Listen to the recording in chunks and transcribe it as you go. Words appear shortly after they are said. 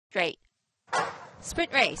straight.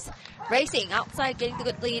 Sprint race. Racing outside, getting the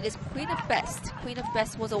good lead is Queen of Best. Queen of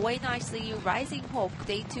Best was away nicely. Rising Hawk,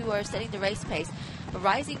 they too are setting the race pace. But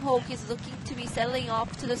Rising Hawk is looking to be settling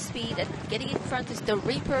off to the speed, and getting in front is the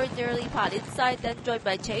Reaper in the early part. Inside, then joined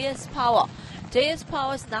by JS Power. JS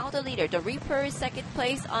Power is now the leader. The Reaper is second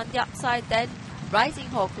place on the outside, then Rising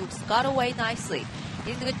Hawk, who's got away nicely.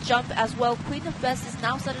 Getting a good jump as well. Queen of Best is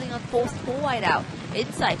now settling on fourth, 4 wide out.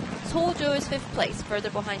 Inside, Sojo is 5th place. Further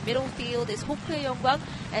behind middle field is Hokkyo Yongbang.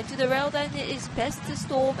 And to the rail then it is Best to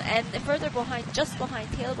Storm. And further behind, just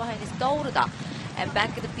behind, tail behind is Doruda. And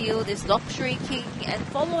back in the field is Luxury King. And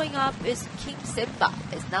following up is King Simba.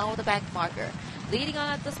 Is now the back marker. Leading on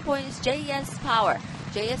at this point is JS Power.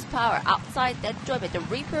 JS Power outside, then joined by the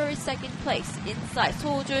Reaper is second place. Inside,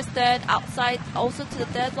 Soldiers third. Outside, also to the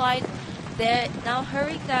deadline. There now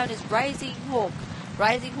hurrying down is Rising Hawk.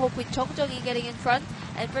 Rising Hawk with Chong Jong-i getting in front,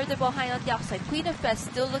 and further behind on the outside, Queen of Best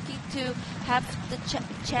still looking to have the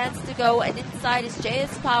chance to go, and inside is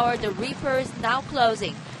JS Power. The Reaper is now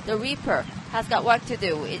closing. The Reaper has got work to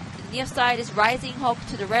do. Near side is Rising Hawk.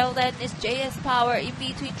 To the rail then is JS Power. In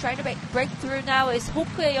between, trying to break through now is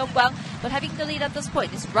Hokkyo Yongbang, but having the lead at this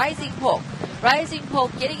point is Rising Hawk. Rising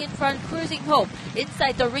Hawk getting in front, cruising home.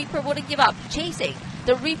 Inside, the Reaper wouldn't give up, chasing.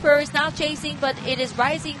 The Reaper is now chasing, but it is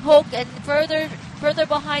Rising Hawk, and further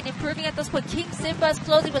behind, improving at this point. King Simba is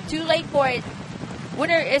closing, but too late for it.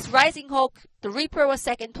 Winner is Rising Hawk. The Reaper was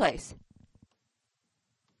second place.